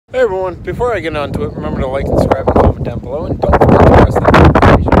Hey everyone, before I get on to it, remember to like, subscribe, and comment down below, and don't forget to press that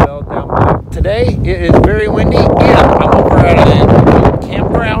notification bell down below. Today, it is very windy, and I'm over at a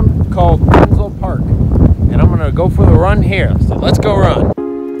campground called Medicinal Park, and I'm going to go for the run here, so let's go run.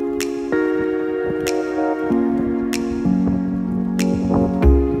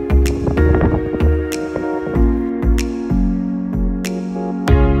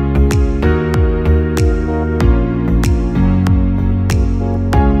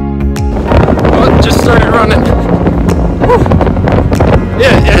 Started running. Whew.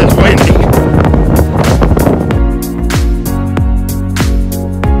 Yeah, it is windy.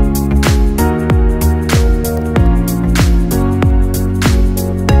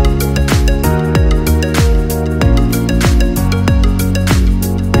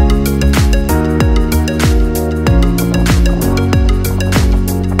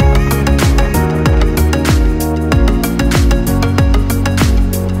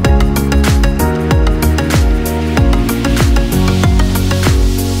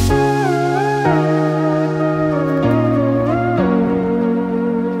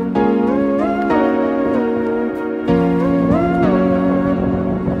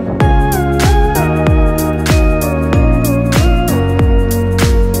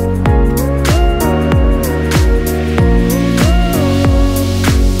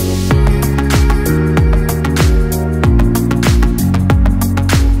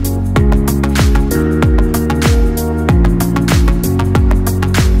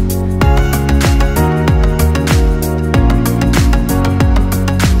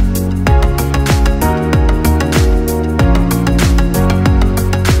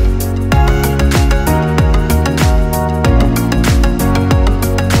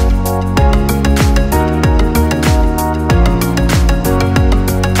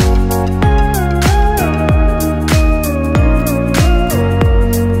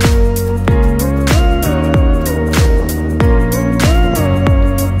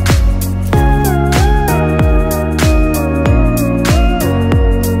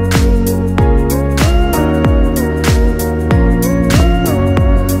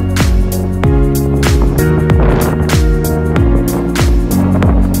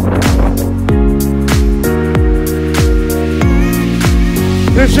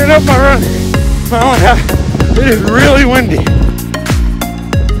 Finishing up my run. It is really windy.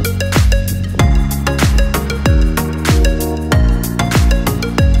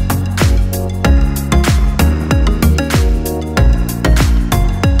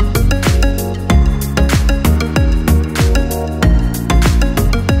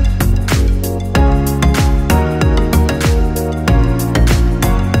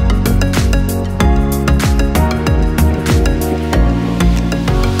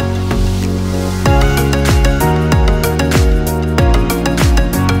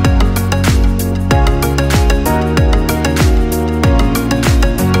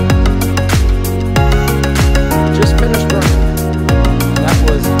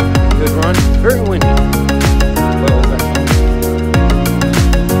 Very windy.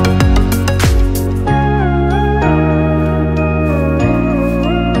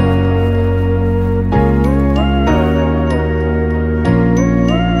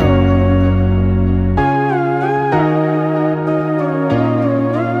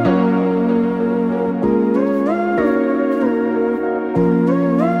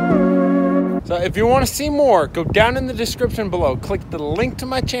 So if you want to see more, go down in the description below, click the link to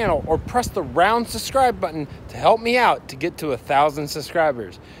my channel, or press the round subscribe button to help me out to get to 1,000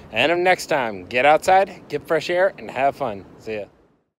 subscribers. And until next time, get outside, get fresh air, and have fun. See ya.